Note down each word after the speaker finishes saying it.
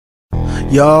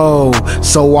Yo,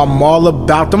 so I'm all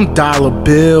about them dollar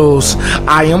bills.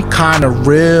 I am kinda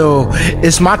real.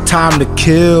 It's my time to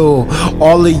kill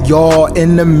all of y'all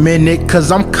in a minute,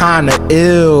 cause I'm kinda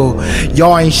ill.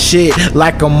 Y'all ain't shit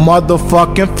like a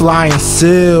motherfucking flying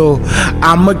seal.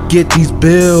 I'ma get these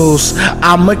bills,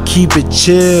 I'ma keep it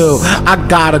chill. I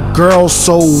got a girl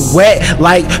so wet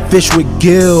like fish with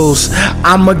gills.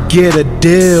 I'ma get a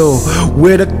deal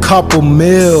with a couple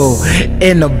mil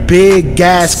in a big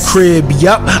ass crib.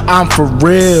 Yup, I'm for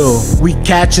real. We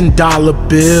catching dollar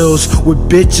bills with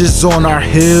bitches on our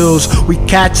heels. We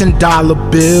catching dollar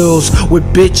bills with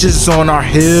bitches on our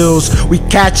heels. We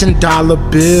catching dollar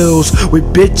bills with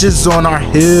bitches on our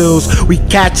heels. We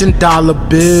catching dollar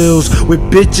bills with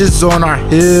bitches on our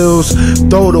heels.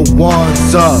 Throw the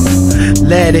ones up,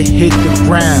 let it hit the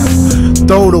ground.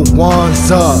 Throw the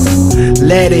ones up,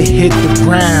 let it hit the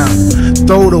ground.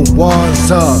 Throw the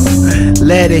ones up,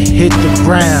 let it hit the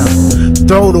ground.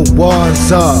 Throw the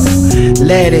ones up,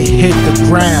 let it hit the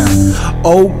ground.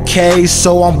 Okay,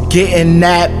 so I'm getting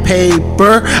that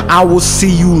paper. I will see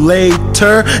you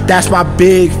later. That's my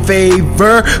big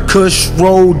favor. Kush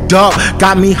rolled up,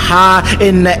 got me high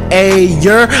in the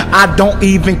air. I don't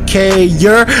even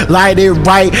care. Light it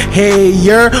right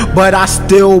here, but I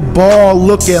still ball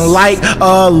looking like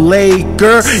a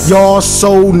Laker. Y'all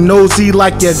so nosy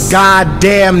like your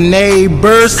goddamn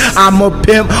neighbors. I'm a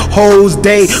pimp, hoes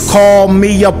they call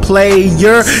me a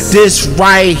player. This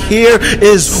right here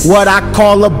is what I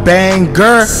call a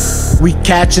banger. We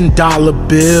catching dollar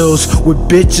bills with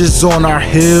bitches on our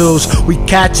heels. We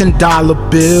catching dollar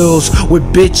bills with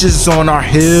bitches on our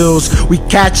heels. We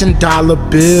catching dollar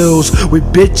bills with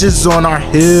bitches on our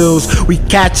heels. We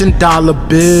catching dollar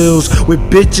bills with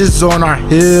bitches on our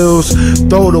heels.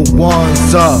 Throw the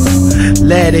ones up,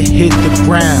 let it hit the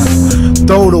ground.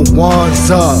 Throw the ones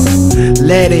up,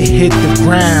 let it hit the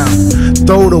ground.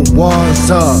 Throw the ones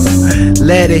up,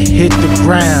 let it hit the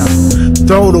ground.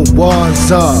 Throw the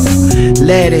ones up,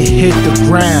 let it hit the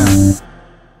ground.